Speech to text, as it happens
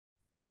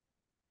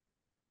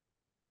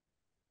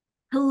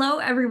Hello,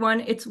 everyone.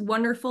 It's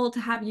wonderful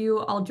to have you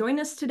all join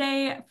us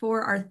today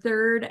for our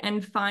third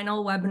and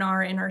final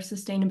webinar in our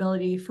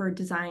Sustainability for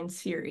Design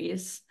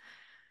series.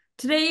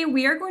 Today,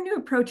 we are going to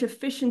approach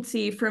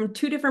efficiency from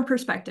two different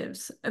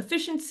perspectives.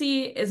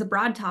 Efficiency is a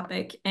broad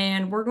topic,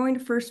 and we're going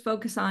to first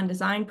focus on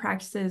design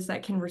practices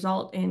that can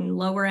result in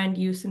lower end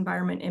use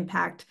environment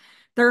impact,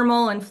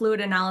 thermal and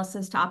fluid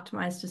analysis to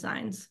optimize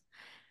designs.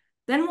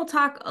 Then we'll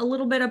talk a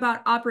little bit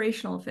about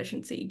operational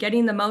efficiency,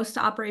 getting the most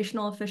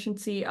operational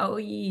efficiency,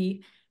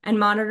 OEE, and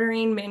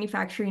monitoring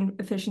manufacturing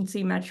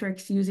efficiency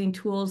metrics using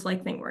tools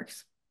like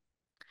ThingWorx.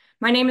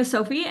 My name is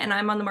Sophie, and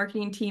I'm on the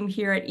marketing team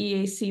here at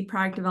EAC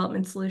Product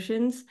Development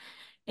Solutions.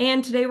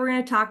 And today we're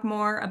going to talk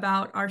more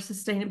about our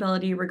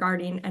sustainability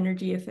regarding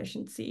energy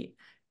efficiency,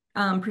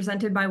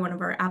 presented by one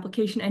of our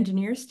application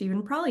engineers,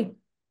 Stephen Prawley.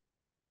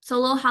 So a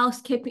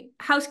little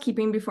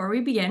housekeeping before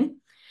we begin.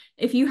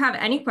 If you have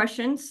any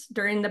questions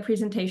during the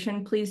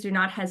presentation, please do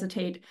not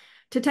hesitate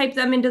to type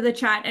them into the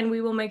chat and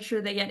we will make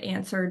sure they get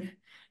answered.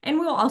 And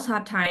we'll also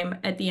have time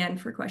at the end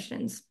for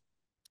questions.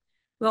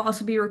 We'll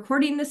also be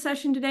recording this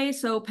session today,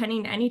 so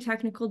pending any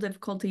technical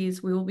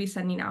difficulties, we will be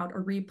sending out a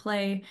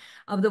replay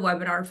of the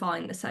webinar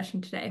following the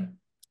session today.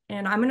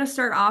 And I'm going to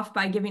start off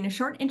by giving a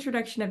short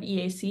introduction of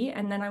EAC,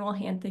 and then I will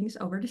hand things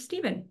over to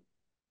Stephen.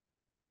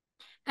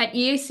 At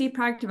EAC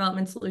Product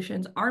Development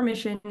Solutions, our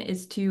mission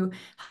is to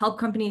help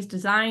companies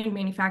design,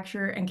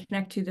 manufacture, and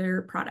connect to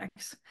their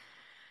products.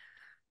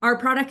 Our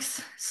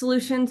products,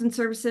 solutions, and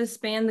services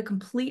span the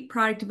complete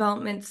product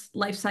development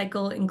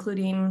lifecycle,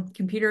 including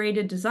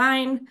computer-aided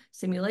design,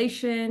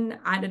 simulation,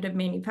 additive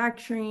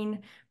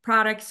manufacturing,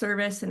 product,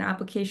 service, and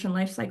application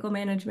lifecycle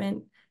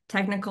management,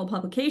 technical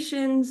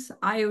publications,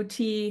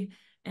 IoT,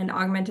 and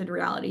augmented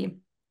reality.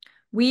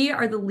 We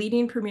are the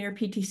leading premier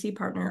PTC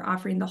partner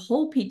offering the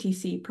whole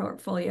PTC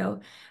portfolio,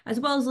 as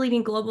well as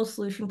leading global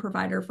solution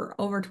provider for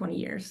over 20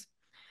 years.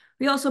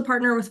 We also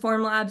partner with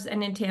Formlabs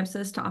and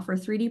Intamsys to offer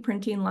 3D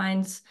printing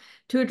lines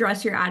to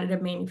address your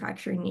additive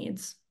manufacturing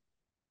needs.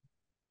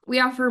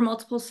 We offer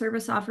multiple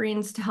service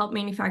offerings to help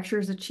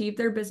manufacturers achieve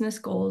their business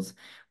goals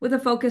with a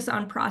focus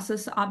on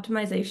process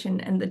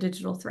optimization and the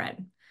digital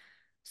thread.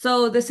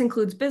 So this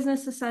includes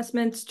business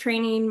assessments,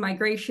 training,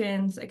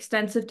 migrations,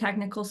 extensive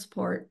technical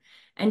support,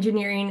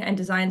 engineering and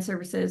design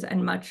services,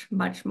 and much,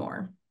 much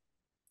more.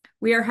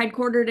 We are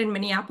headquartered in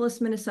Minneapolis,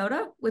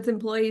 Minnesota, with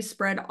employees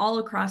spread all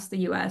across the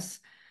US.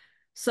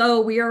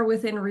 So we are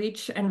within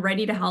reach and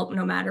ready to help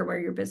no matter where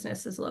your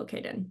business is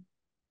located.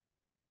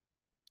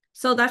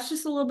 So that's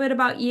just a little bit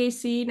about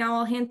EAC. Now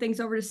I'll hand things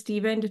over to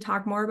Stephen to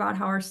talk more about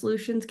how our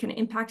solutions can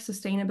impact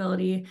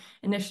sustainability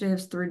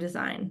initiatives through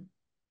design.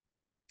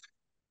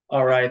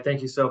 All right,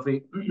 thank you,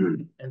 Sophie.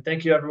 And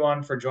thank you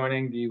everyone for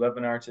joining the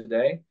webinar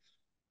today.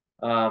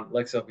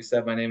 Like Sophie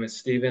said, my name is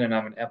Stephen and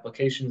I'm an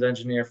applications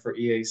engineer for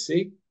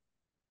EAC.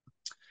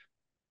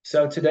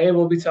 So today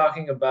we'll be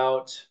talking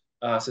about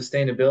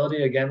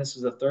sustainability. Again, this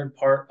is the third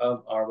part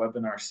of our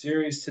webinar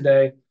series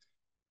today.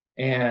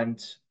 And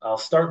I'll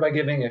start by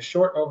giving a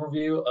short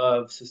overview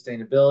of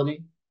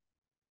sustainability.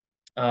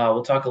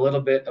 We'll talk a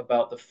little bit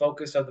about the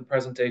focus of the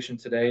presentation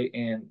today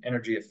in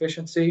energy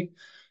efficiency,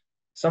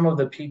 some of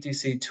the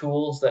PTC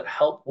tools that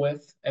help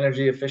with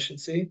energy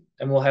efficiency,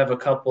 and we'll have a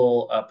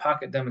couple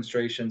pocket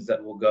demonstrations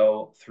that will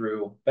go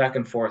through back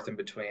and forth in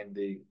between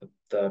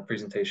the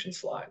presentation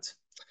slides.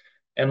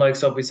 And like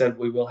Sophie said,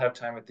 we will have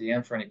time at the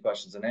end for any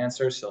questions and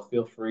answers, so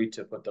feel free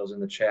to put those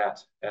in the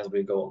chat as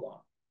we go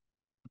along.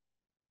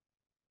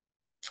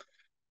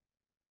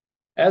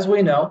 As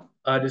we know,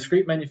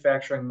 discrete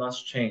manufacturing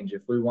must change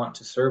if we want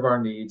to serve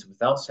our needs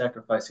without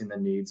sacrificing the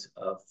needs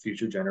of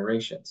future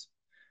generations.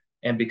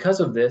 And because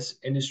of this,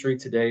 industry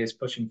today is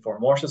pushing for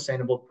more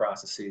sustainable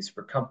processes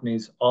for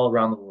companies all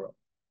around the world.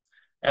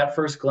 At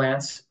first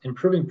glance,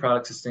 improving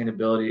product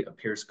sustainability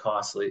appears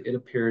costly. It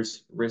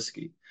appears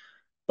risky.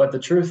 But the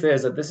truth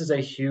is that this is a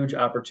huge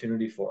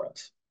opportunity for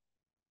us.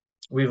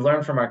 We've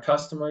learned from our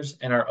customers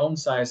and our own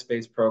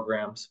science-based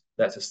programs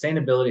that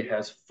sustainability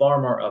has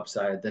far more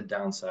upside than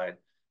downside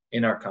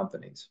in our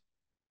companies.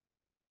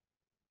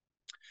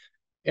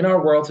 In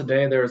our world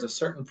today, there is a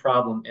certain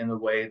problem in the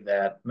way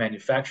that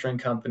manufacturing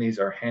companies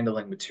are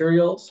handling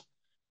materials,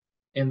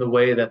 in the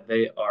way that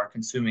they are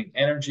consuming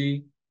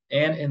energy,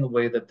 and in the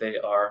way that they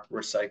are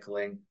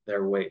recycling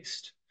their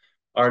waste.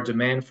 Our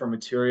demand for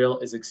material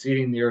is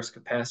exceeding the Earth's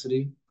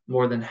capacity.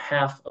 More than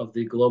half of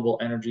the global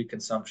energy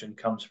consumption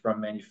comes from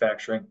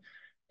manufacturing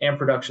and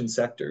production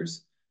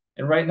sectors.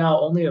 And right now,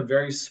 only a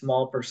very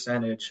small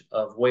percentage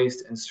of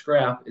waste and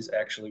scrap is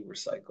actually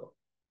recycled.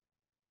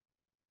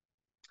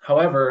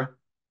 However,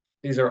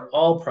 these are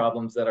all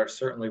problems that are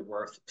certainly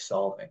worth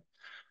solving.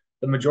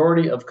 The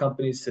majority of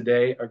companies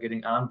today are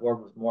getting on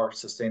board with more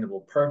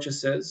sustainable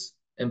purchases.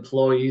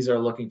 Employees are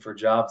looking for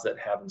jobs that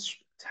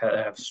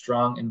have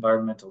strong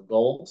environmental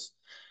goals.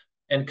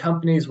 And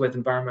companies with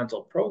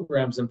environmental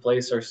programs in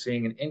place are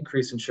seeing an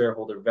increase in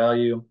shareholder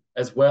value,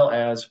 as well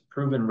as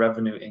proven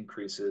revenue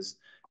increases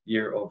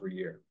year over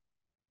year.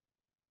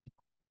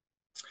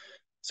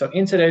 So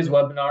in today's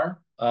webinar,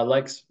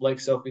 like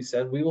Sophie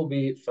said, we will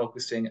be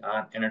focusing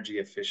on energy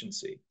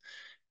efficiency.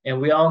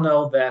 And we all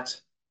know that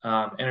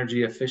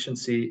energy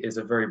efficiency is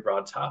a very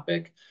broad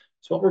topic.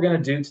 So what we're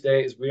going to do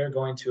today is we are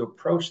going to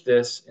approach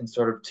this in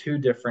sort of two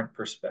different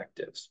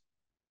perspectives.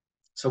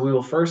 So we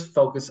will first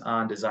focus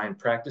on design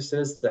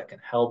practices that can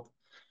help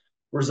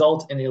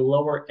result in a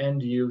lower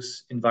end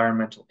use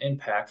environmental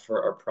impact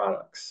for our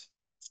products.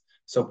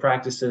 So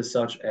practices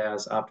such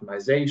as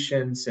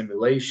optimization,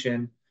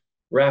 simulation,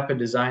 rapid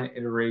design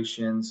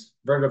iterations,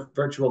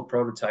 virtual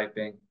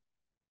prototyping.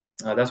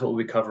 That's what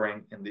we'll be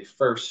covering in the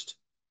first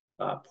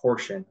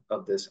portion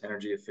of this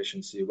energy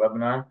efficiency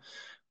webinar.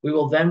 We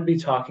will then be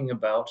talking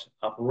about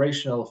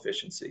operational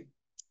efficiency.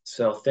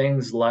 So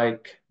things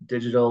like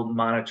digital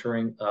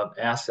monitoring of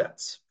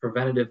assets,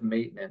 preventative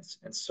maintenance,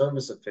 and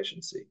service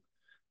efficiency,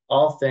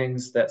 all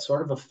things that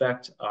sort of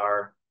affect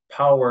our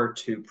power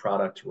to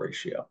product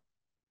ratio.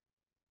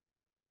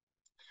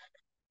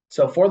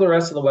 So for the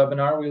rest of the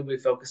webinar, we will be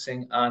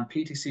focusing on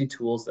PTC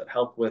tools that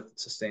help with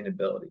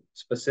sustainability,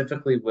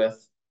 specifically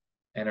with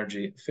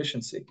energy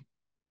efficiency.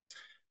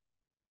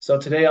 So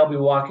today I'll be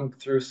walking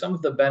through some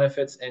of the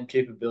benefits and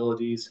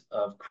capabilities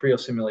of Creo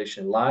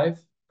Simulation Live,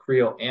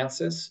 Creo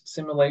Ansys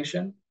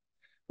simulation.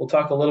 We'll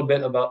talk a little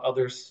bit about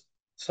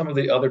some of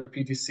the other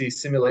PTC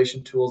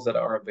simulation tools that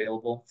are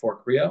available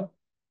for Creo.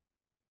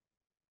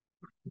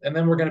 And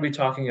then we're going to be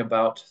talking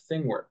about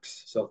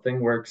ThingWorx. So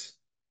ThingWorx,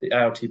 the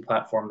IoT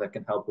platform that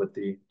can help with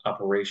the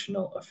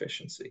operational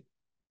efficiency.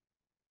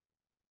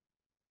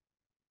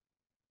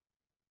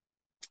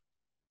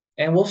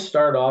 And we'll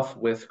start off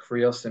with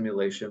Creo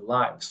Simulation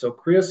Live. So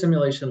Creo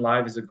Simulation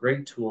Live is a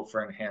great tool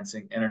for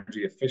enhancing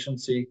energy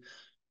efficiency,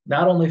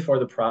 not only for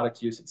the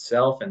product use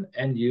itself and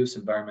end use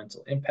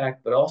environmental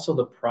impact, but also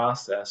the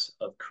process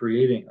of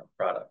creating our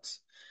products.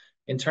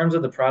 In terms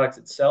of the product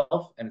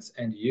itself and its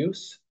end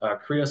use,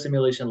 Creo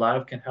Simulation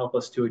Live can help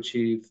us to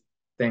achieve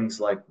things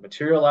like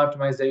material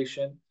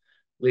optimization,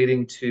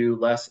 leading to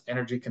less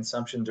energy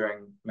consumption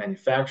during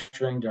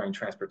manufacturing, during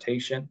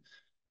transportation.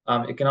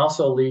 It can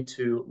also lead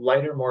to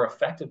lighter, more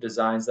effective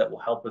designs that will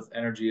help with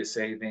energy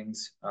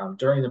savings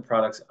during the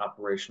product's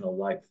operational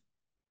life.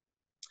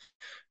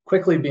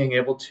 Quickly being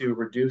able to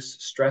reduce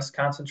stress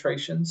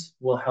concentrations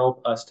will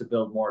help us to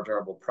build more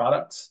durable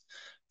products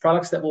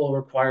that will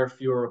require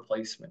fewer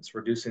replacements,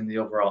 reducing the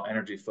overall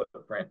energy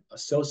footprint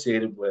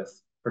associated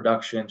with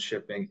production,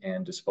 shipping,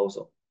 and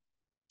disposal.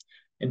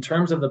 In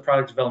terms of the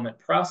product development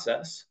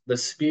process, the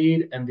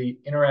speed and the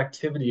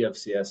interactivity of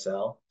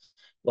CSL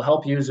will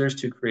help users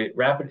to create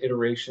rapid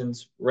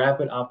iterations,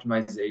 rapid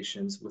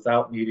optimizations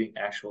without needing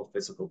actual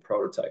physical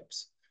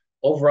prototypes,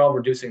 overall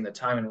reducing the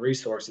time and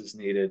resources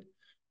needed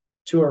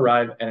to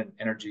arrive at an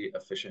energy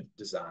efficient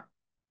design.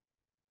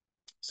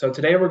 So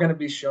today we're going to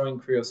be showing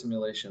Creo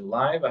Simulation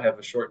Live. I have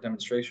a short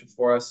demonstration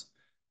for us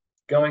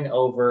going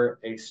over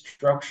a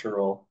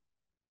structural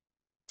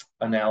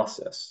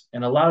analysis.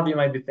 And a lot of you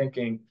might be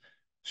thinking,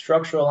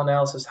 structural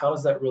analysis, how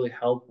does that really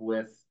help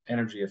with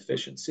energy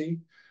efficiency?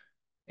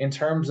 In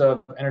terms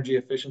of energy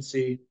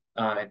efficiency,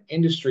 in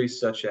industries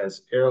such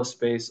as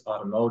aerospace,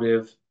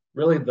 automotive,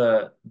 really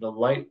the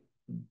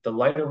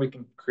lighter we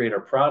can create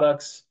our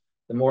products,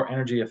 the more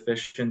energy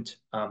efficient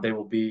they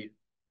will be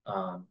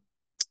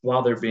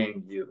while they're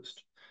being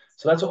used.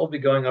 So that's what we'll be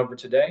going over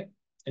today.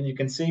 And you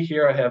can see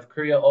here I have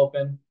Creo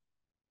open.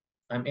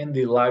 I'm in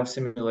the live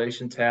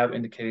simulation tab,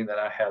 indicating that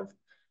I have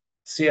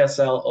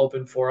CSL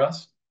open for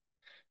us.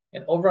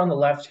 And over on the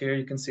left here,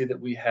 you can see that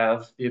we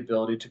have the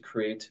ability to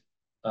create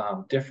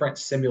different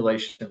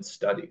simulation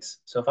studies.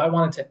 So if I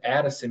wanted to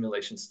add a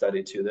simulation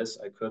study to this,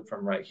 I could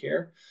from right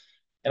here.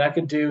 And I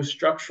could do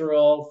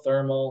structural,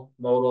 thermal,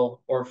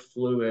 modal, or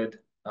fluid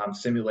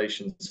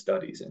simulation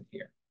studies in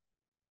here.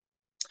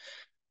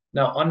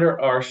 Now, under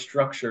our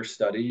structure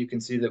study, you can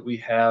see that we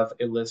have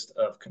a list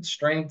of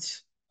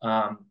constraints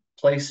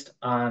placed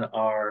on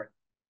our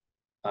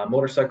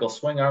motorcycle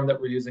swing arm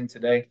that we're using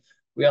today.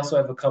 We also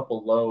have a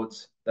couple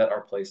loads that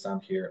are placed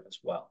on here as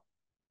well.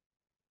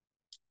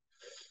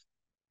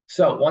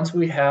 So once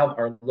we have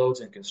our loads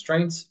and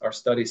constraints, our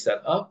study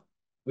set up,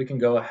 we can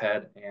go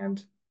ahead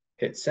and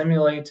hit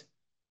simulate.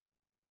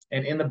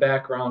 And in the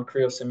background,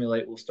 Creo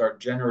Simulate will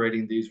start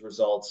generating these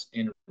results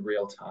in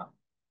real time.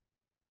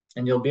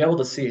 And you'll be able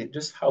to see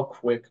just how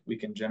quick we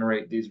can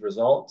generate these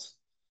results.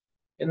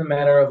 In the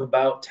matter of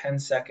about 10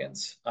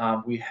 seconds,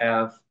 we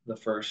have the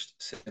first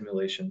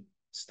simulation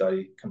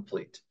study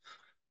complete.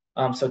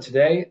 So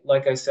today,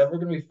 like I said, we're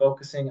going to be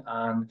focusing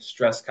on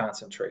stress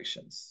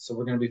concentrations. So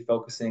we're going to be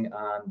focusing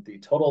on the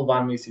total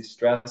von Mises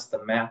stress,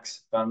 the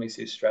max von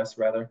Mises stress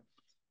rather.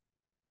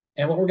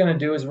 And what we're going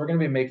to do is we're going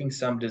to be making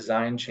some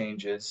design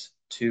changes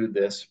to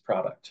this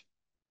product.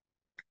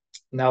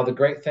 Now, the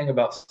great thing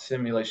about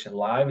Simulation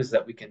Live is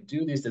that we can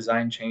do these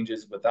design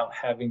changes without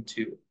having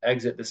to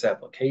exit this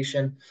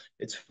application.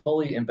 It's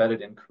fully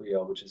embedded in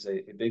Creo, which is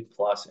a big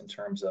plus in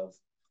terms of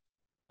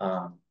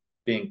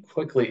being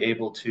quickly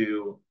able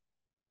to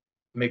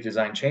make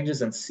design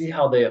changes and see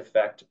how they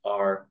affect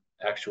our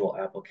actual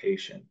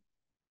application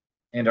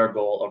and our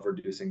goal of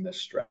reducing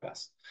this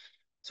stress.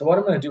 So what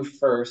I'm going to do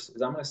first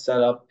is I'm going to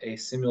set up a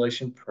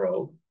simulation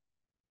probe,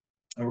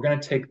 and we're going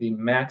to take the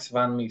max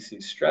von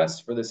Mises stress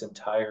for this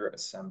entire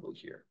assembly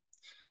here.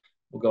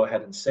 We'll go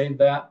ahead and save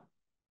that.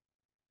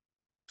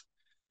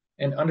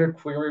 And under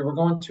query, we're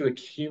going to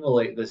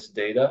accumulate this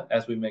data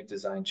as we make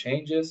design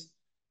changes.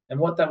 And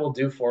what that will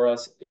do for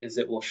us is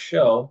it will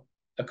show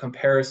a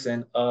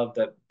comparison of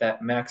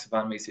that max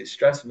von Mises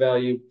stress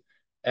value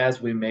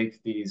as we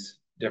make these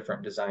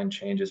different design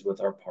changes with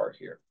our part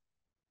here.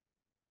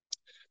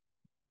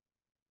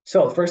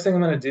 So the first thing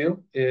I'm going to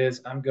do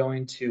is I'm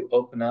going to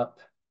open up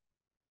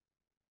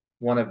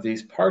one of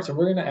these parts, and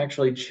we're going to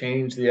actually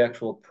change the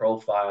actual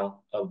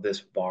profile of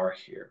this bar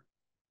here.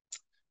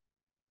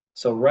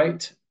 So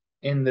right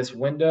in this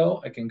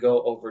window, I can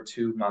go over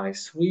to my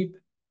sweep,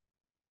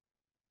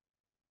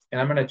 and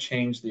I'm going to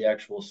change the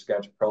actual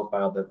sketch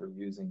profile that we're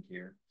using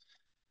here.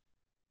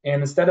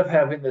 And instead of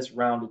having this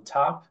rounded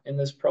top in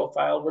this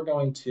profile, we're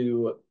going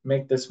to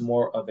make this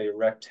more of a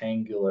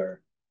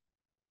rectangular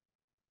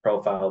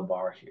profile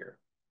bar here.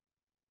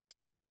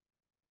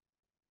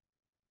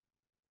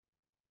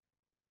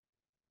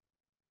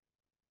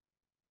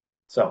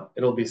 So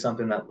it'll be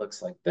something that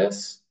looks like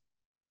this.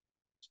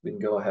 So we can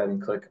go ahead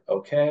and click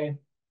OK.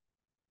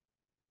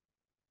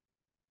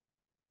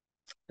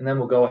 And then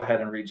we'll go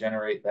ahead and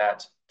regenerate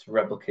that to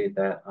replicate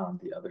that on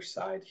the other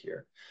side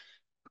here.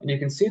 And you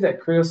can see that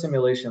Creo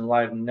Simulation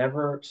Live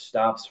never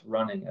stops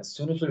running. As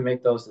soon as we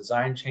make those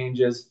design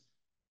changes,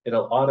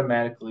 it'll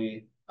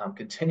automatically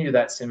continue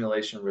that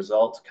simulation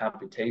result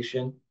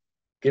computation,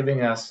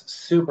 giving us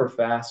super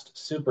fast,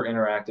 super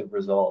interactive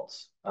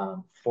results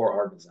for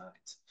our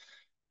designs.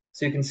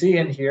 So you can see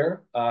in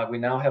here, we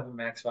now have a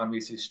max von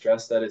Mises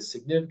stress that is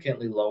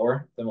significantly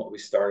lower than what we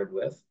started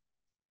with.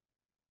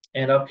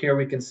 And up here,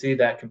 we can see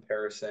that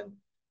comparison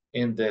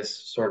in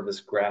this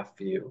graph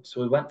view.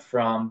 So we went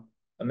from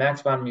a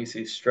max von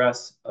Mises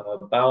stress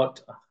of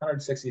about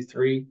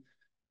 163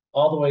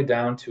 all the way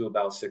down to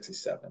about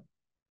 67.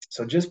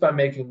 So just by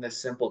making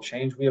this simple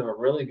change, we have a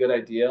really good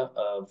idea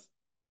of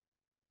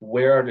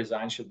where our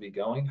design should be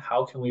going.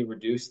 How can we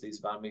reduce these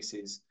von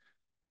Mises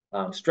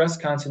stress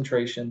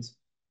concentrations?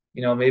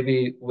 You know,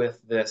 maybe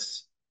with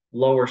this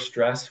lower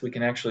stress, we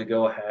can actually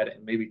go ahead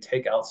and maybe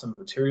take out some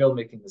material,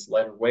 making this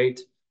lighter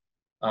weight,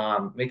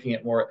 making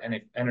it more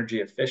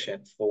energy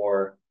efficient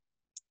for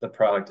the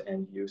product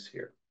end use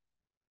here.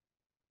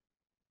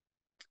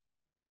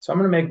 So I'm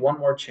going to make one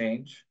more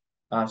change.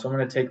 So I'm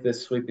going to take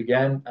this sweep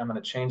again. I'm going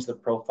to change the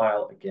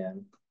profile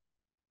again.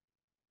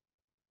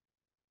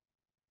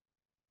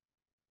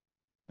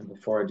 And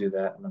before I do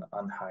that, I'm going to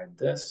unhide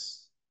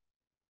this.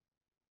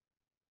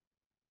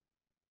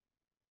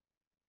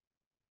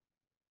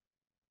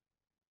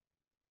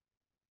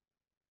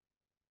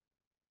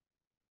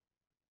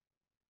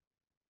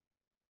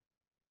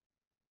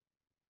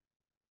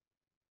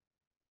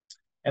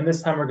 And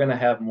this time we're going to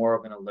have more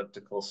of an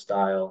elliptical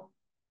style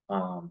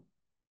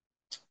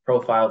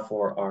profile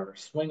for our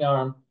swing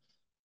arm.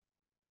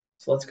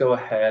 So let's go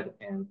ahead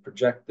and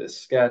project this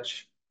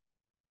sketch.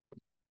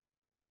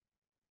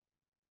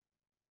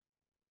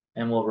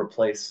 And we'll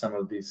replace some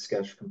of these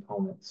sketch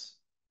components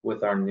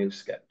with our new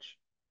sketch.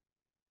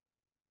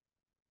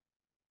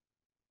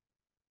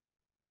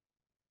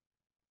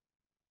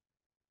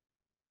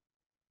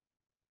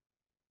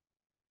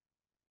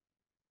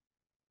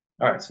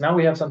 All right, so now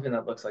we have something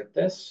that looks like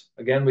this.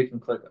 Again, we can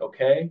click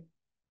OK.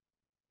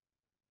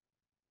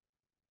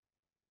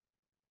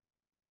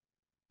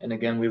 And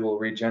again, we will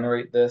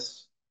regenerate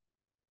this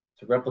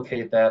to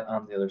replicate that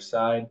on the other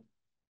side.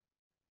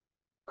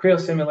 Creo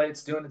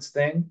Simulate's doing its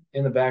thing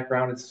in the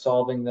background. It's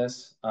solving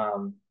this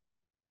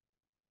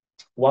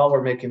while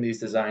we're making these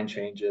design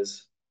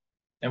changes.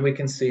 And we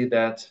can see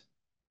that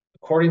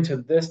according to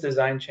this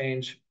design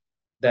change,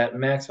 that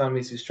max von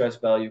Mises stress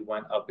value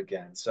went up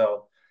again.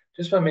 So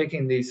just by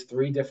making these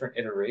 3 different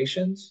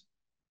iterations,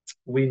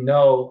 we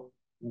know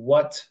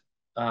what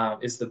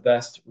is the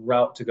best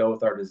route to go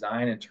with our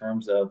design in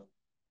terms of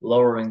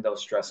lowering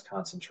those stress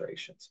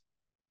concentrations.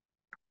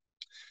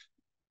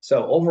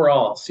 So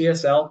overall,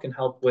 CSL can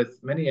help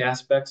with many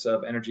aspects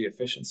of energy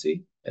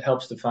efficiency. It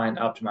helps to find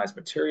optimized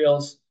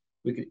materials.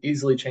 We could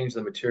easily change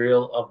the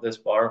material of this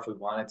bar if we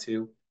wanted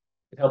to.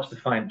 It helps to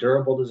find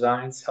durable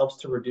designs, helps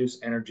to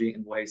reduce energy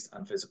and waste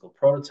on physical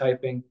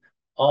prototyping,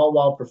 all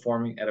while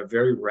performing at a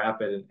very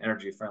rapid and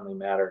energy-friendly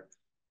manner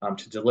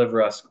to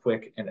deliver us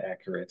quick and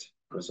accurate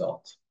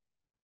results.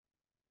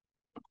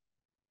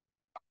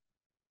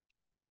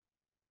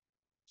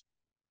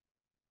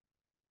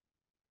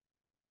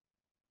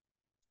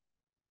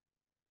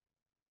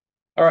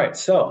 All right,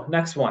 so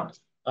next one,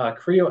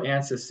 Creo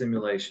Ansys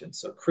simulation.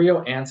 So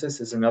Creo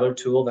Ansys is another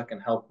tool that can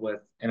help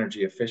with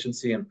energy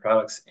efficiency in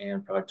products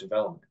and product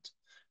development.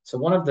 So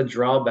one of the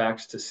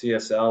drawbacks to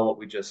CSL, what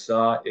we just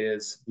saw,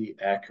 is the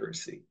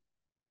accuracy.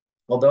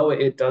 Although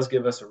it does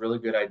give us a really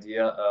good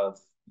idea of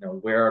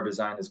where our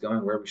design is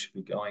going, where we should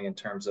be going in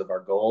terms of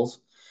our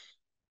goals,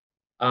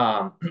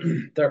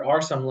 there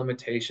are some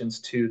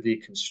limitations to the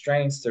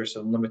constraints. There's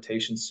some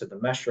limitations to the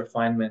mesh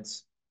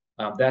refinements.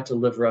 that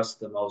deliver us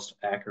the most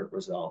accurate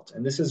result.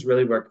 And this is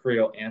really where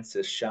Creo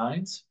Ansys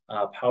shines,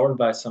 powered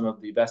by some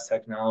of the best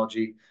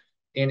technology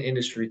in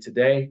industry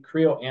today.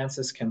 Creo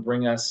Ansys can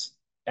bring us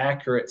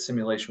accurate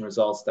simulation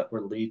results that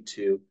will lead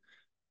to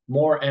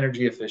more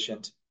energy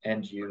efficient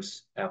end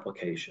use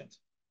applications.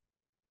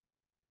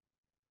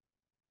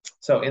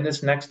 So in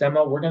this next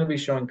demo, we're going to be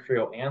showing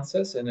Creo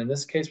Ansys, and in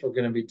this case, we're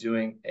going to be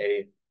doing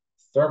a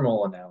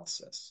thermal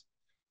analysis.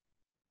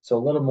 So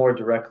a little more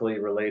directly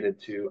related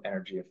to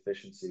energy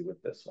efficiency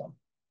with this one.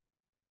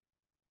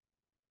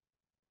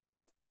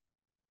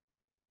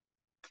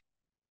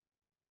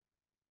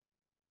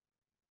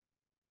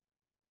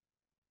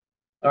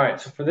 All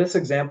right, so for this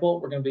example,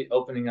 we're going to be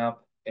opening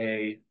up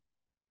a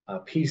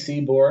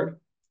PC board,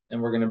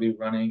 and we're going to be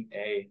running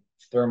a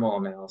thermal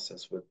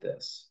analysis with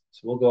this.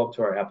 So we'll go up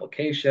to our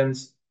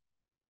applications,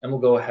 and we'll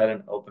go ahead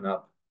and open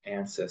up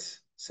Ansys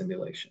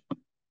simulation.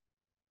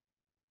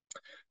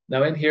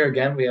 Now in here,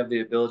 again, we have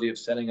the ability of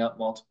setting up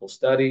multiple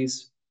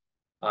studies.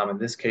 In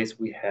this case,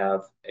 we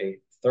have a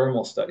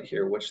thermal study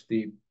here, which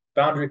the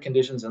boundary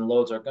conditions and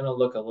loads are going to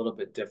look a little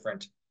bit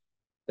different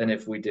than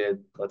if we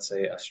did, let's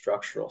say, a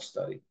structural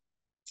study.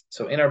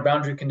 So in our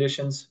boundary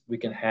conditions, we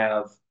can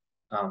have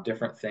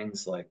different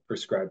things like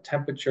prescribed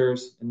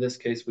temperatures. In this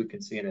case, we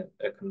can see in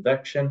a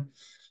convection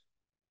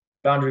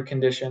boundary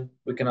condition.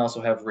 We can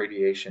also have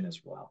radiation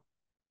as well.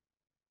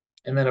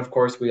 And then, of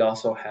course, we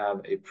also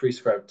have a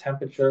prescribed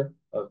temperature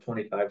of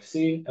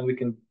 25°C, and we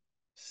can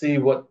see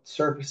what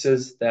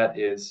surfaces that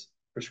is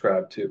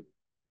prescribed to.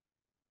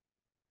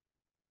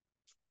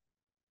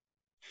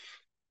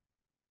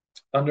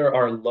 Under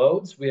our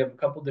loads, we have a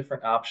couple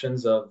different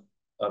options of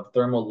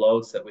thermal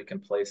loads that we can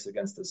place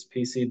against this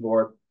PC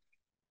board.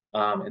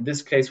 In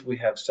this case, we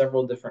have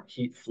several different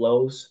heat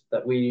flows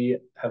that we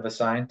have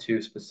assigned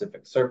to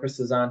specific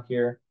surfaces on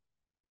here.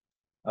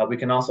 We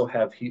can also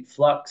have heat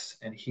flux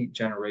and heat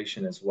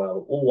generation as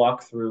well. We'll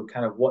walk through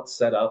kind of what's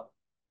set up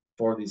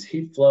for these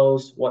heat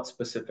flows, what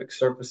specific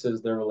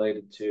surfaces they're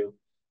related to,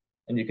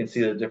 and you can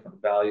see the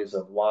different values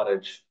of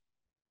wattage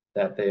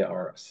that they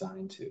are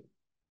assigned to.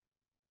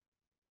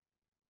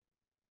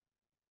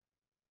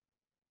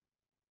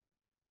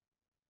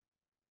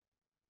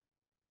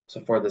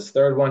 So for this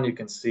third one, you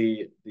can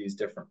see these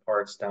different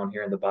parts down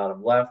here in the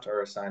bottom left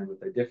are assigned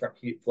with a different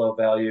heat flow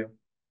value.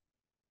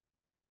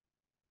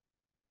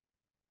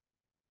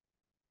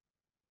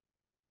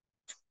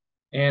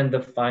 And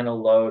the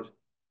final load,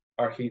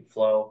 our heat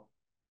flow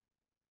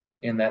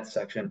in that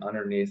section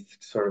underneath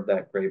sort of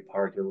that gray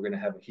part here, we're going to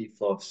have a heat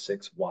flow of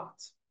 6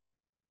 watts.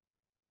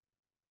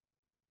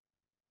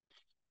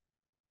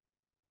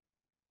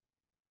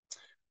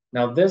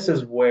 Now this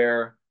is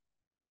where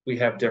we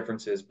have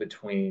differences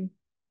between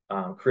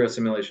Creo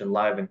Simulation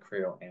Live and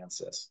Creo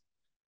Ansys.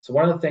 So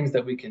one of the things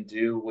that we can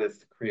do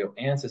with Creo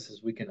Ansys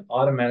is we can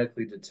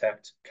automatically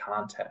detect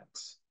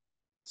contacts.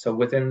 So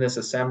within this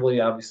assembly,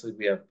 obviously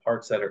we have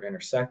parts that are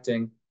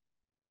intersecting.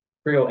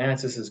 Creo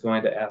Ansys is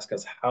going to ask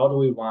us, how do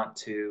we want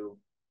to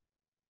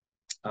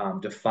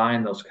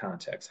define those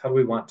contacts? How do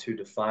we want to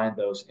define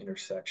those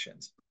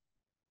intersections?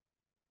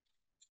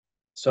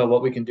 So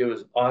what we can do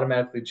is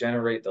automatically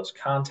generate those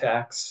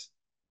contacts,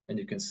 and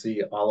you can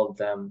see all of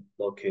them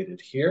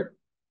located here.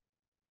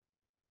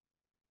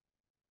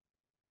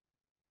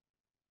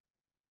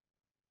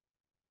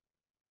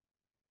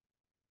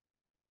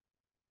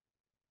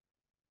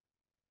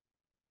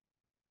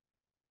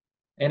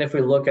 And if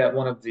we look at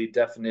one of the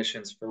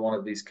definitions for one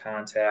of these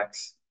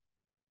contacts,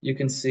 you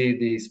can see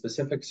the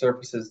specific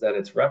surfaces that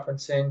it's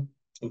referencing.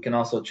 We can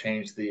also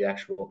change the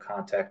actual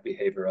contact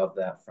behavior of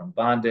that from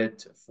bonded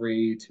to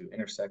free to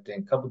intersecting,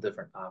 a couple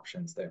different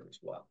options there as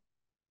well.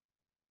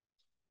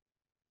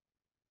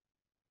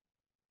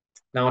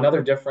 Now,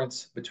 another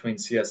difference between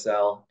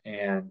CSL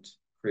and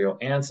Creo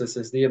Ansys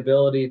is the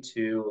ability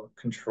to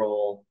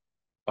control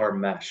our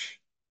mesh.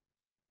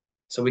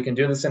 So we can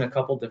do this in a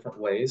couple different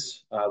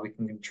ways. We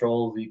can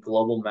control the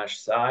global mesh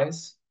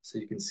size. So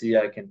you can see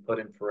I can put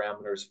in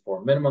parameters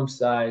for minimum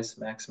size,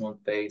 maximum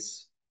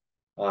face,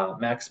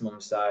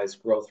 maximum size,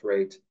 growth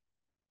rate.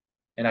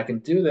 And I can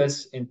do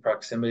this in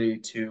proximity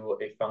to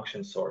a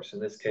function source.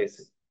 In this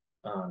case,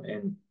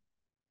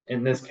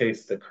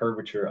 the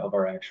curvature of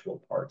our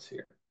actual parts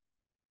here.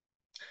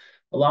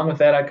 Along with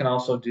that, I can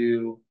also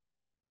do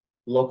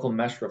local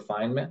mesh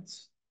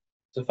refinements.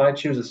 So if I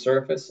choose a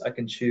surface, I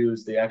can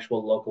choose the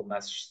actual local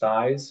mesh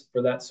size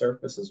for that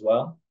surface as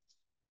well,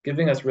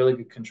 giving us really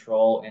good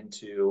control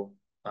into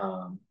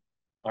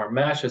our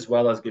mesh, as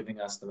well as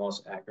giving us the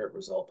most accurate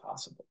result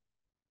possible.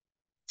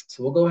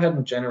 So we'll go ahead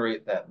and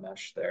generate that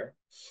mesh there.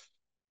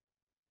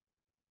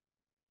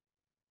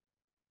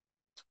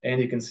 And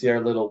you can see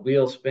our little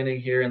wheel spinning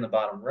here in the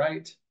bottom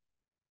right,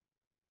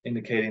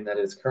 indicating that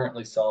it's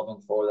currently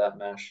solving for that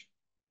mesh.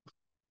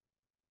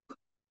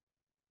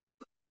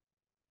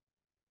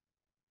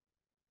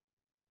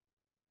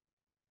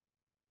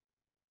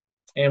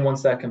 And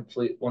once that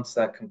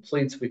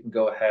completes, we can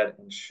go ahead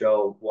and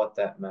show what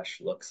that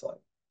mesh looks like.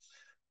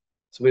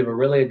 So we have a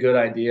really good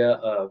idea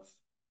of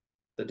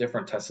the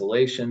different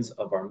tessellations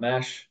of our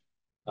mesh.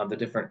 the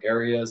different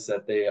areas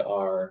that they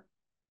are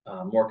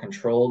more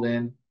controlled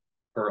in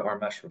per our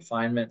mesh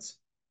refinements,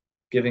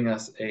 giving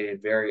us a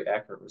very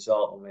accurate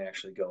result when we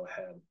actually go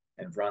ahead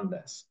and run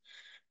this.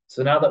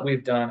 So now that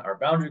we've done our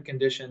boundary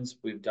conditions,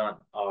 we've done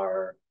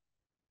our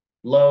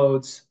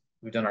loads,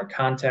 we've done our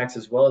contacts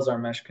as well as our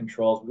mesh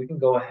controls, we can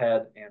go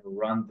ahead and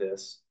run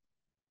this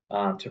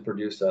to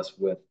produce us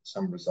with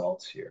some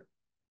results here.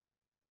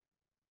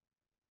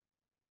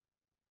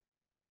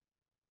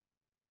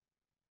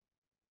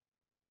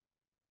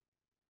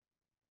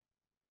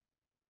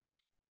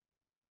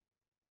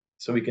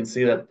 So we can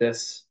see that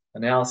this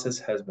analysis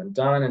has been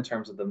done in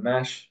terms of the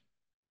mesh,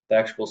 the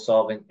actual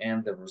solving,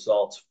 and the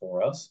results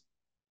for us.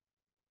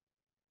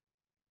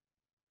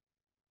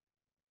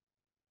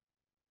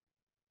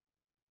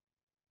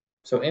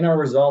 So in our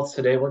results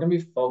today, we're going to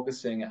be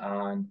focusing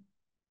on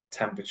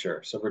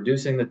temperature. So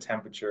reducing the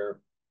temperature,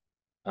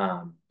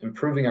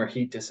 improving our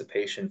heat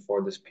dissipation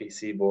for this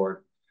PC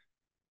board.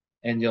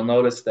 And you'll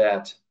notice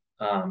that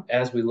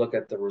as we look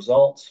at the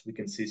results, we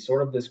can see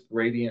sort of this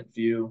gradient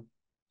view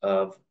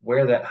of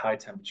where that high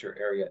temperature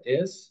area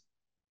is.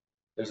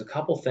 There's a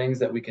couple things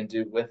that we can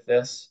do with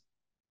this,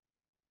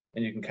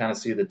 and you can kind of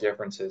see the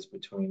differences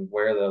between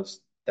where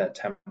that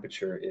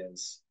temperature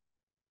is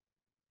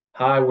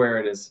high, where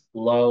it is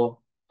low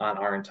on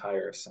our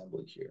entire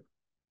assembly here.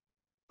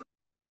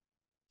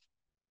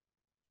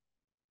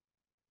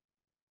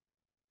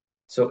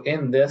 So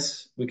in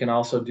this, we can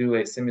also do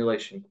a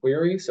simulation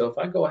query. So if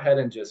I go ahead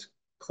and just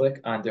click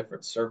on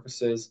different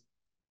surfaces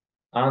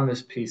on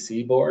this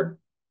PC board,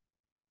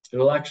 it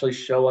will actually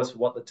show us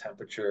what the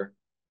temperature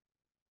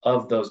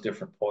of those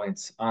different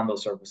points on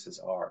those surfaces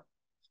are.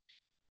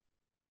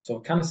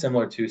 So kind of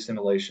similar to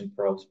simulation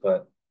probes,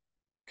 but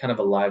kind of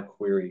a live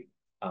query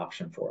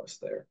option for us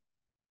there.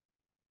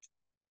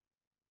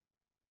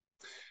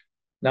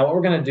 Now what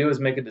we're going to do is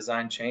make a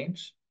design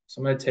change. So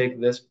I'm going to take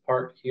this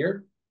part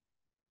here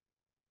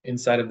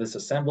inside of this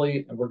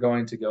assembly, and we're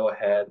going to go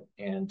ahead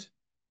and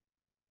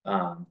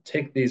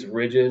take these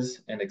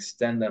ridges and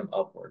extend them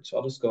upward. So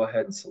I'll just go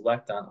ahead and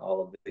select on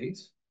all of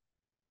these.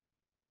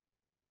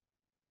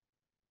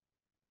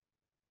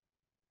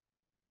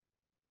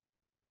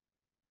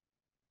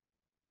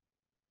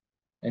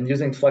 And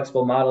using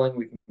flexible modeling,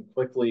 we can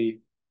quickly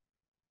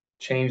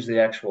change the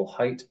actual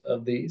height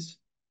of these.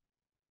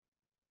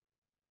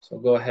 So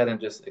go ahead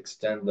and just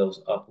extend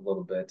those up a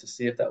little bit to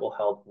see if that will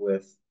help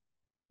with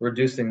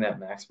reducing that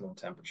maximum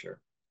temperature.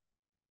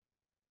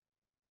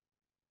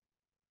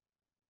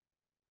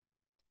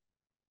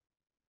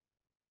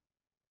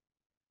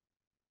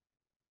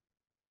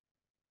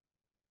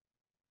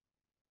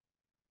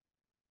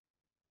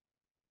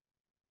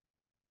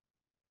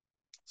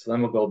 So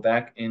then we'll go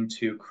back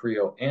into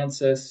Creo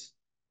ANSYS.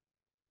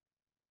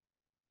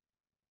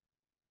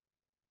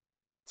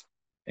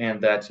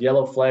 And that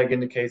yellow flag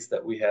indicates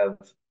that we have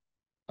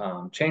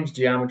changed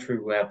geometry.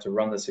 We have to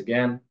run this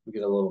again. We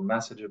get a little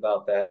message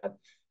about that.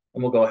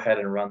 And we'll go ahead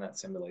and run that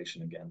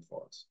simulation again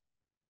for us.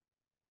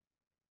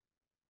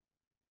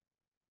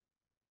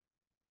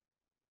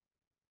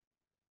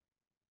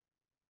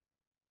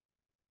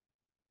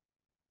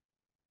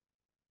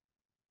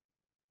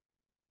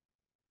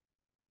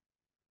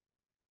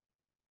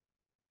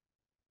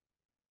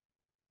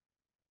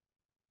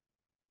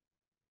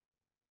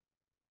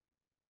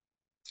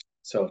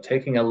 So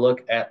taking a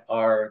look at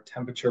our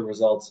temperature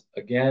results,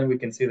 again, we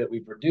can see that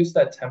we've reduced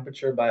that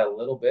temperature by a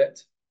little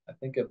bit. I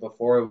think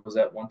before it was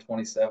at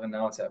 127,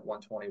 now it's at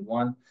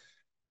 121.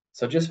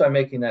 So just by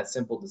making that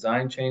simple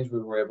design change,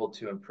 we were able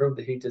to improve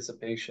the heat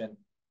dissipation,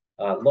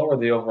 lower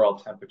the overall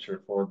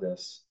temperature for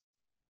this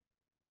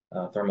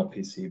thermal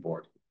PC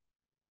board.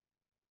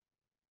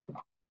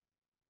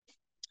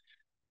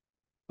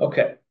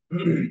 Okay.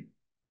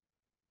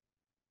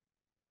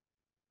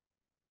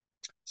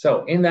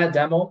 So in that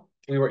demo,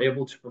 we were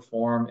able to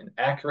perform an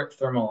accurate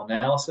thermal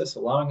analysis,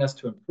 allowing us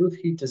to improve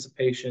heat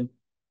dissipation,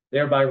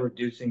 thereby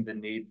reducing the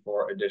need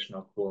for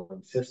additional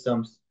cooling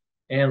systems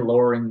and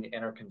lowering the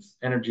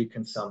energy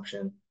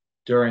consumption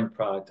during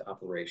product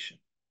operation.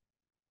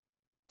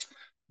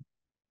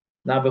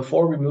 Now,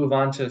 before we move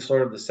on to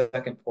sort of the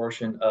second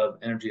portion of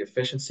energy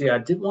efficiency, I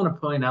did want to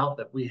point out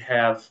that we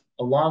have,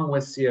 along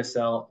with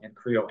CSL and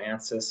Creo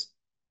ANSYS,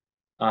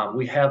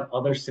 we have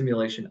other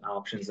simulation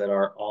options that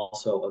are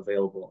also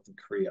available in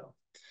Creo.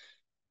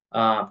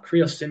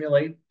 Creo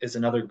Simulate is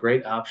another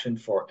great option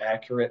for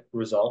accurate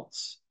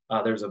results.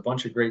 There's a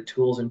bunch of great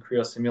tools in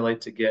Creo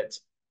Simulate to get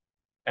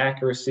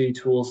accuracy,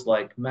 tools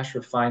like mesh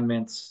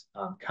refinements,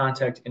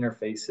 contact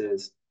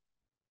interfaces.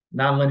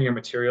 Nonlinear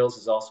materials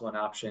is also an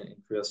option in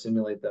Creo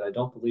Simulate that I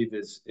don't believe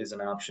is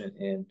an option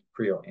in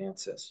Creo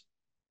ANSYS.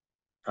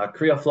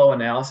 Creo Flow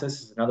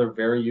Analysis is another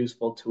very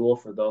useful tool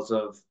for those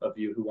of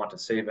you who want to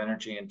save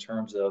energy in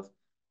terms of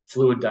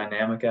fluid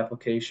dynamic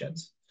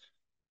applications.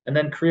 And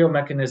then Creo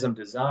Mechanism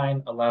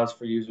Design allows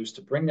for users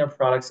to bring their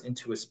products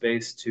into a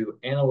space to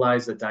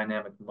analyze the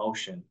dynamic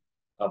motion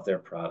of their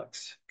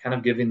products, kind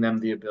of giving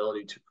them the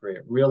ability to create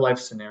real-life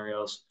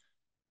scenarios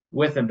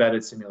with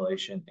embedded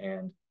simulation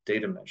and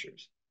data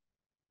measures.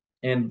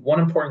 And one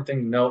important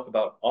thing to note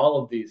about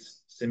all of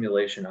these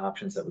simulation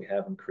options that we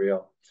have in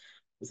Creo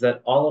is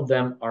that all of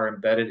them are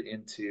embedded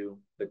into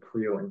the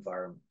Creo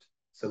environment.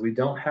 So we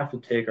don't have to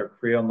take our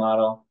Creo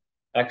model,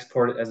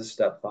 export it as a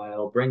step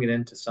file, bring it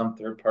into some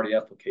third-party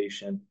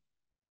application,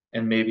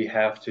 and maybe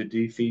have to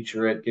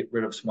defeature it, get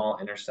rid of small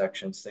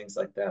intersections, things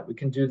like that. We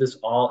can do this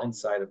all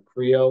inside of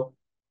Creo,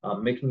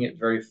 making it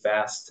very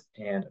fast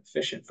and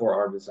efficient for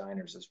our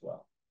designers as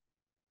well.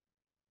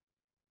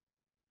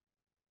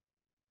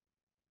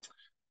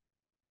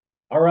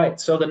 All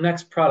right, so the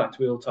next product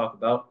we will talk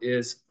about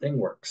is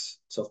ThingWorx.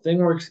 So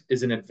ThingWorx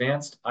is an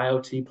advanced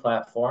IoT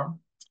platform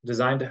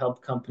designed to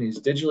help companies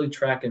digitally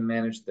track and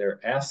manage their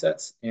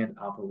assets and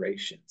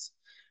operations.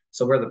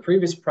 So where the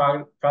previous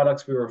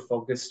products we were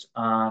focused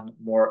on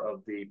more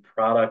of the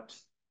product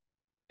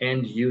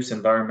end use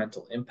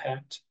environmental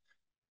impact,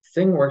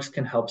 ThingWorx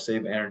can help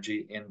save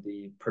energy in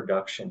the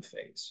production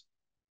phase.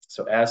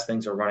 So as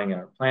things are running in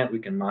our plant, we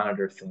can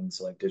monitor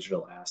things like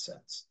digital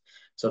assets.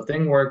 So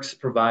ThingWorx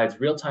provides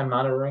real-time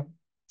monitoring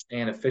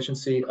and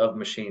efficiency of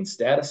machine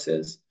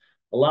statuses,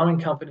 allowing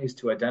companies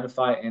to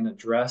identify and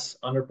address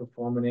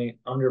underperforming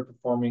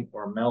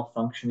or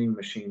malfunctioning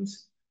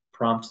machines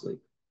promptly.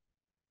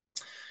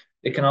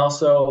 It can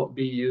also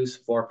be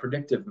used for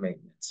predictive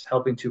maintenance,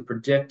 helping to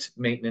predict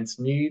maintenance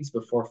needs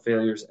before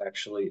failures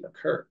actually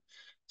occur.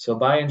 So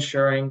by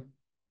ensuring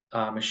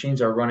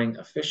machines are running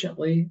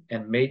efficiently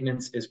and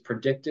maintenance is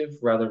predictive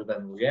rather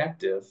than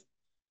reactive,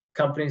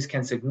 companies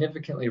can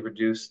significantly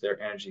reduce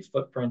their energy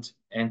footprint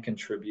and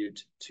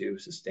contribute to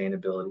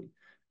sustainability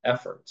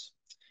efforts.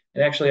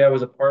 And actually, I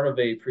was a part of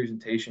a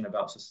presentation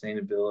about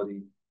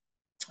sustainability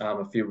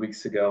a few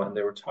weeks ago, and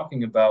they were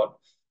talking about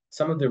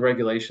some of the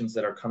regulations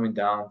that are coming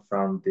down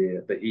from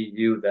the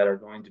EU that are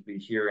going to be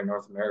here in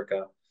North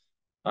America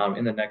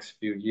in the next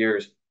few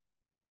years.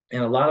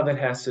 And a lot of it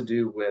has to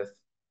do with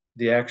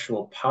the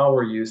actual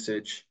power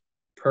usage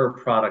per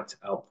product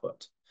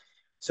output.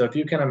 So if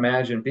you can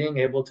imagine being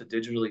able to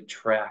digitally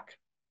track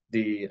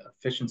the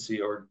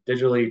efficiency or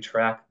digitally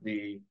track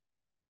the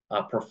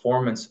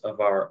performance of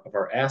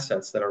our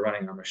assets that are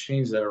running, our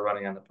machines that are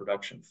running on the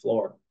production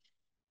floor,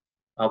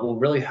 will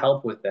really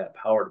help with that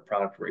power to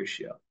product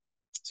ratio.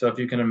 So if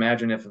you can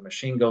imagine if a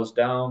machine goes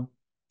down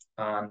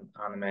on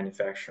the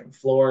manufacturing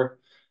floor,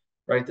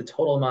 right, the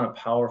total amount of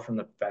power from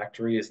the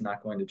factory is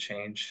not going to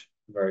change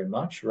very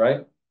much,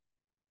 right?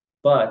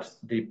 But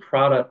the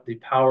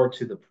power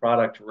to the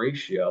product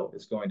ratio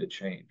is going to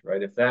change,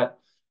 right? If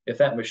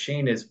that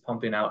machine is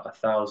pumping out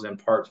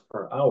 1,000 parts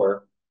per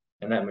hour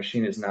and that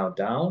machine is now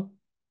down,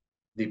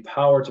 the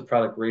power to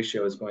product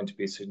ratio is going to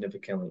be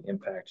significantly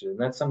impacted. And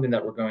that's something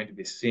that we're going to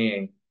be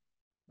seeing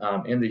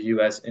in the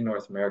US, in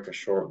North America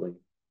shortly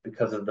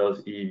because of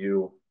those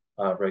EU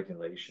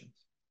regulations.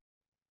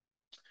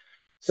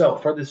 So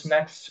for this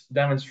next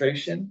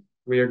demonstration,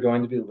 we are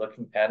going to be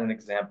looking at an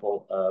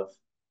example of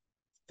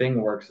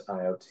ThingWorx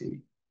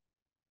IoT.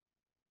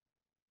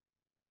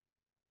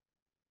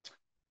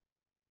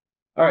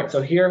 All right,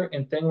 so here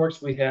in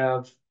ThingWorx, we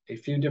have a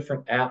few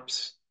different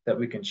apps that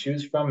we can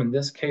choose from. In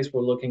this case,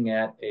 we're looking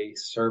at a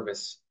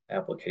service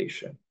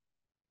application.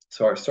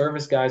 So our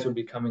service guys would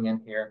be coming in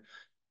here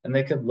and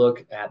they could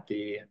look at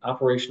the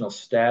operational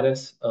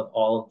status of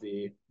all of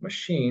the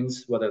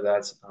machines, whether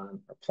that's on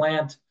a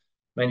plant,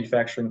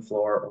 manufacturing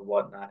floor, or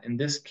whatnot. In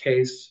this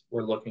case,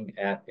 we're looking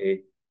at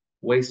a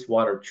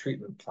wastewater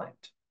treatment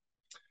plant.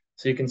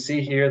 So you can see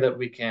here that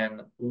we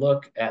can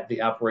look at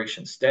the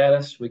operation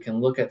status. We can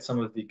look at some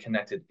of the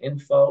connected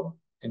info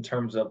in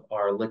terms of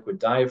our liquid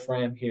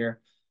diaphragm here,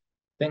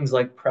 things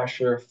like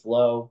pressure,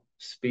 flow,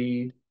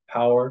 speed,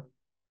 power.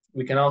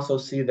 We can also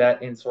see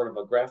that in sort of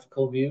a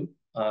graphical view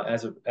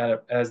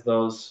as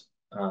those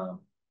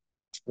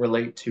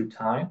relate to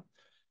time.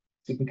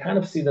 So you can kind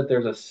of see that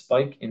there's a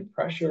spike in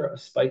pressure, a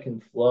spike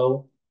in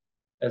flow,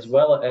 as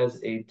well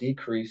as a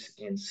decrease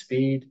in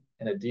speed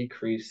and a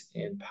decrease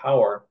in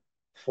power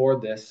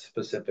for this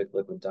specific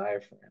liquid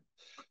diaphragm.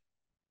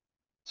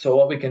 So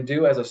what we can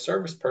do as a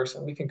service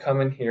person, we can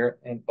come in here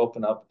and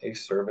open up a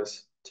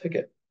service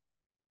ticket.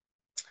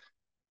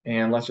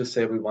 And let's just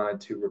say we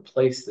wanted to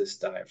replace this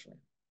diaphragm.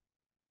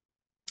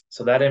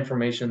 So that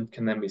information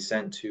can then be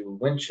sent to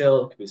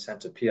Windchill, it can be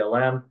sent to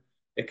PLM,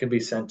 it can be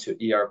sent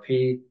to ERP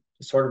to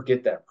sort of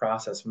get that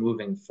process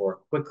moving for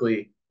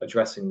quickly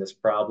addressing this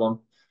problem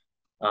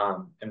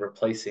and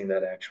replacing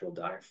that actual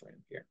diaphragm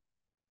here.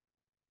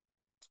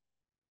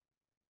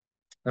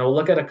 Now we'll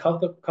look at a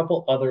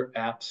couple other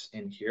apps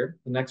in here.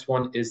 The next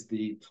one is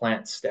the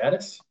plant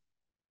status.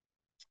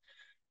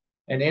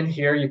 And in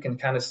here, you can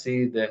kind of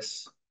see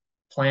this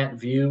plant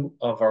view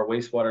of our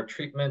wastewater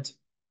treatment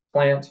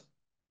plant.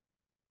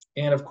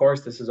 And of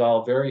course, this is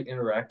all very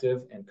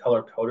interactive and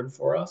color-coded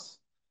for us.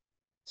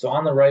 So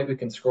on the right, we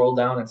can scroll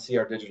down and see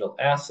our digital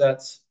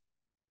assets.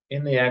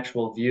 In the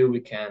actual view,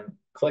 we can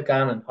click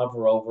on and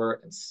hover over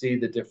and see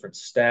the different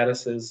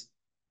statuses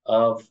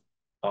of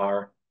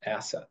our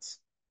assets.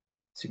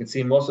 So you can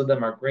see most of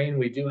them are green.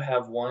 We do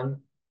have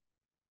one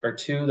or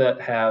two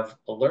that have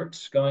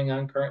alerts going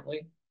on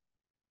currently.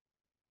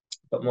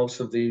 but most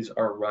of these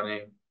are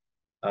running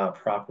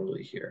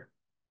properly here.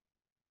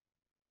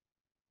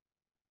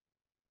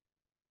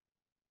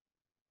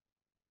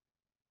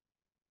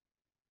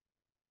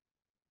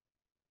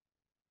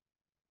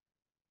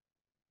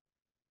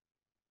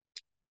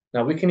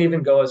 Now we can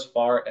even go as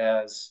far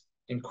as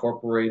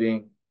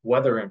incorporating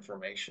weather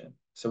information.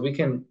 So we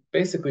can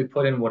basically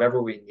put in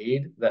whatever we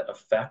need that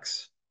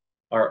affects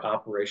our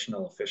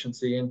operational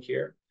efficiency in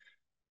here.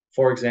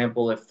 For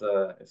example, if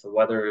the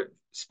weather is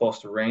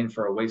supposed to rain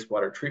for a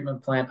wastewater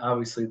treatment plant,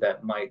 obviously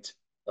that might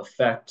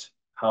affect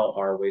how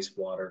our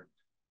wastewater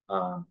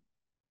um,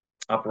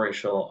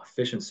 operational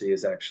efficiency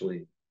is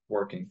actually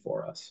working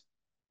for us.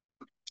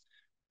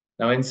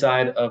 Now,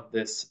 inside of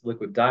this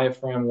liquid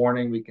diaphragm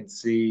warning, we can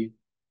see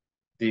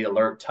the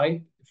alert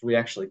type. If we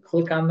actually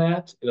click on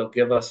that, it'll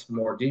give us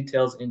more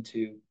details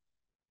into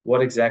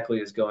what exactly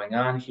is going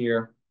on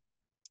here,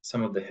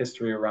 some of the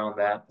history around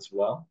that as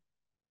well.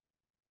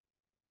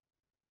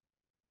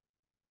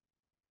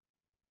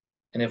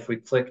 And if we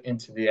click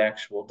into the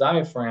actual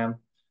diaphragm,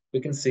 we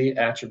can see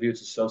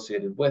attributes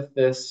associated with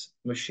this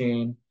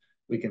machine.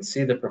 We can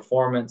see the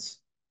performance,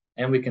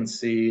 and we can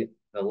see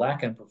the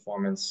lack in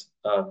performance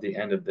of the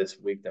end of this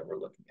week that we're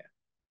looking at.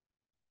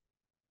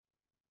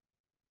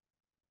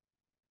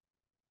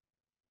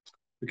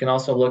 We can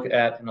also look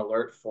at an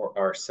alert for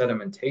our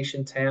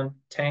sedimentation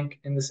tank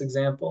in this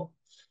example.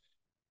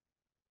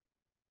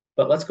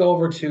 But let's go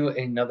over to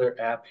another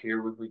app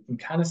here where we can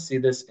kind of see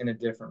this in a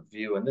different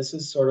view. And this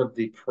is sort of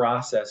the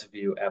process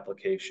view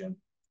application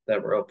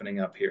that we're opening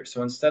up here.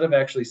 So instead of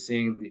actually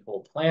seeing the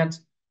whole plant,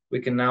 we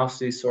can now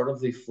see sort of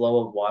the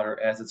flow of water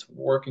as it's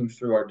working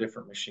through our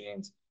different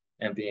machines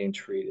and being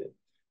treated.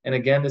 And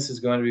again, this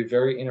is going to be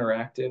very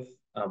interactive.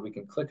 We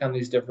can click on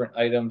these different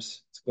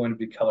items. It's going to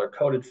be color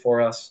coded for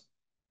us,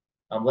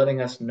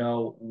 letting us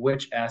know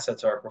which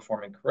assets are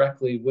performing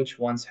correctly, which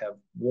ones have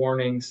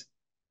warnings,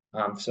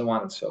 so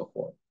on and so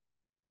forth.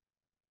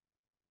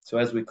 So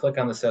as we click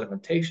on the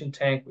sedimentation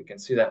tank, we can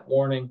see that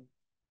warning.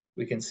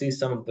 We can see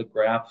some of the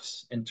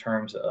graphs in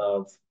terms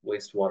of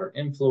wastewater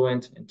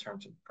influent, in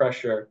terms of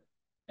pressure,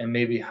 and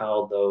maybe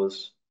how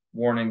those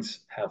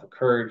warnings have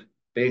occurred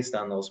based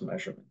on those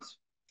measurements.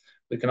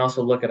 We can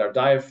also look at our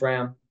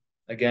diaphragm,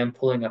 again,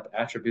 pulling up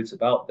attributes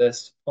about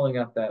this, pulling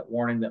up that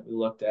warning that we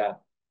looked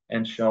at,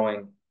 and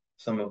showing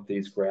some of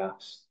these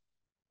graphs.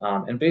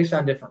 And based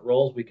on different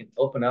roles, we can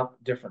open up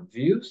different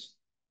views,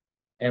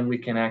 and we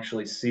can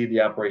actually see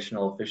the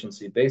operational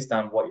efficiency based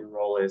on what your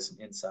role is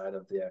inside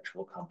of the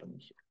actual company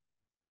here.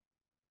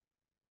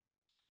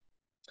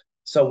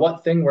 So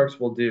what ThingWorx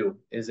will do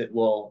is it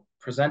will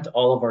present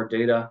all of our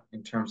data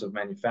in terms of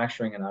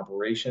manufacturing and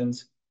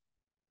operations,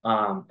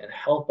 and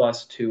help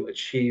us to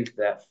achieve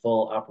that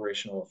full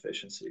operational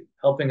efficiency,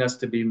 helping us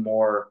to be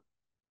more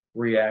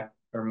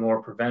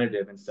more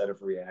preventative instead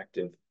of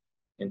reactive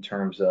in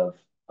terms of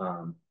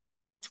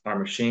our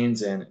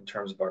machines and in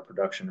terms of our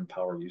production and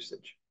power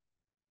usage.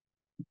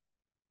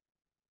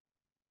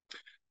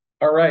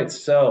 All right,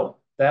 so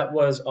that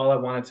was all I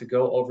wanted to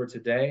go over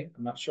today.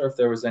 I'm not sure if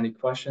there was any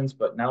questions,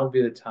 but now would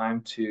be the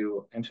time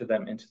to enter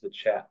them into the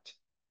chat.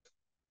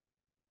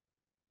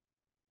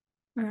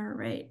 All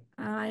right,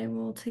 I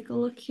will take a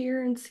look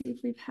here and see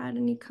if we've had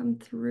any come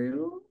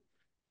through.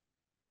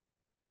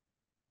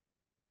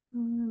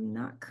 I'm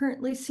not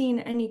currently seeing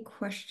any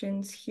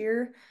questions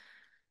here.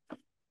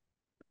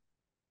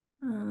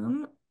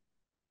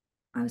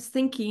 I was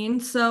thinking,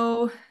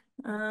 so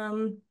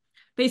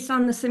based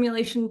on the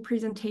simulation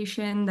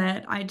presentation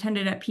that I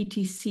attended at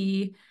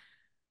PTC,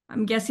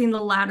 I'm guessing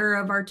the latter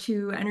of our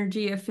two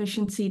energy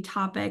efficiency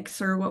topics,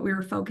 or what we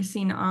were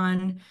focusing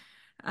on,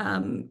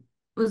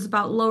 was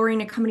about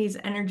lowering a company's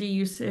energy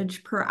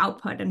usage per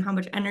output and how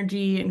much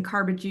energy and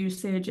carbon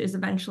usage is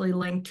eventually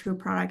linked to a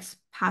product's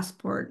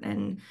passport.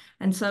 And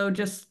so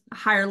just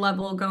higher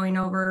level going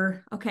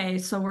over, okay,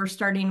 so we're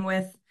starting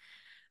with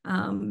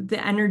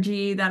the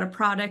energy that a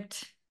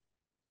product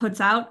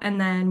puts out, and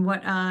then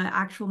what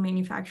actual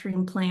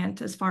manufacturing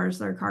plant as far as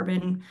their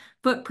carbon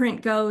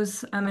footprint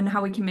goes, and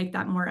how we can make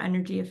that more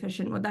energy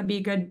efficient. Would that be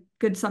a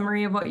good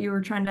summary of what you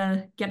were trying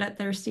to get at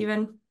there,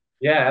 Stephen?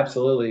 Yeah,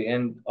 absolutely.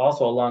 And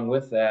also along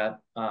with that,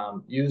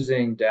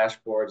 using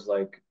dashboards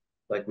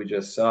like we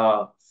just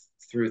saw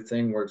through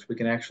ThingWorx, we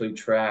can actually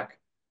track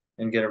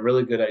and get a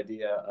really good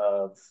idea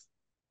of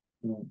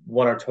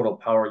what our total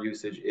power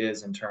usage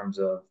is in terms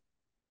of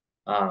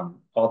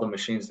all the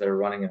machines that are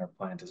running in our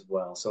plant as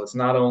well. So it's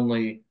not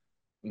only,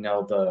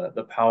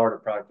 the power to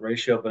product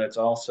ratio, but it's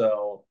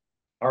also,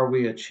 are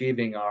we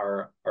achieving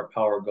our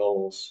power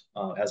goals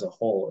as a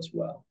whole as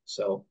well?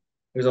 So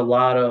there's a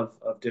lot of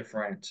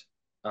different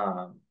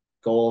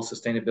goals,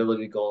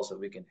 sustainability goals that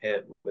we can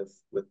hit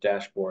with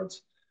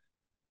dashboards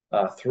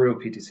through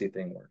PTC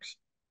ThingWorx.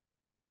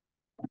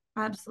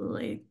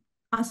 Absolutely.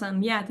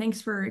 Awesome. Yeah,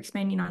 thanks for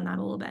expanding on that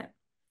a little bit.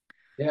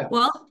 Yeah.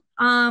 Well,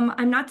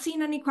 I'm not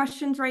seeing any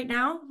questions right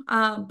now,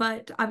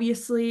 but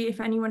obviously if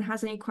anyone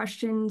has any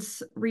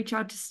questions, reach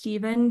out to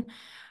Stephen.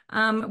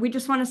 We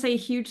just want to say a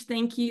huge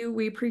thank you.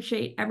 We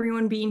appreciate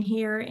everyone being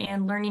here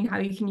and learning how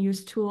you can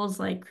use tools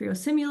like Creo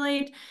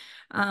Simulate,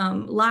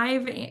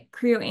 live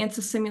Creo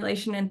ANSYS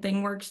simulation, and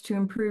ThingWorx to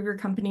improve your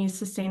company's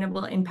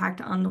sustainable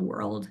impact on the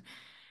world.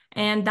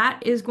 And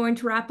that is going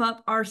to wrap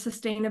up our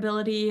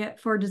Sustainability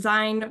for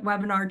Design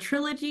webinar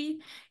trilogy.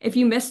 If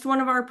you missed one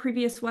of our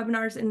previous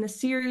webinars in the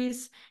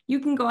series, you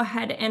can go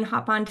ahead and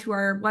hop onto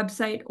our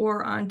website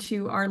or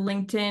onto our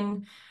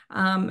LinkedIn,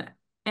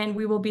 and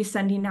we will be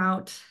sending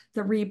out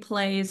the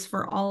replays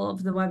for all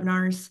of the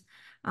webinars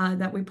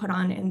that we put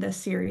on in this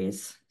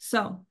series.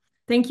 So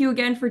thank you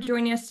again for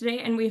joining us today,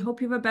 and we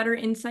hope you have a better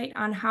insight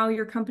on how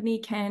your company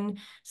can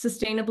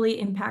sustainably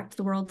impact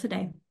the world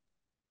today.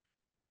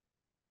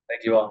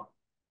 Thank you all.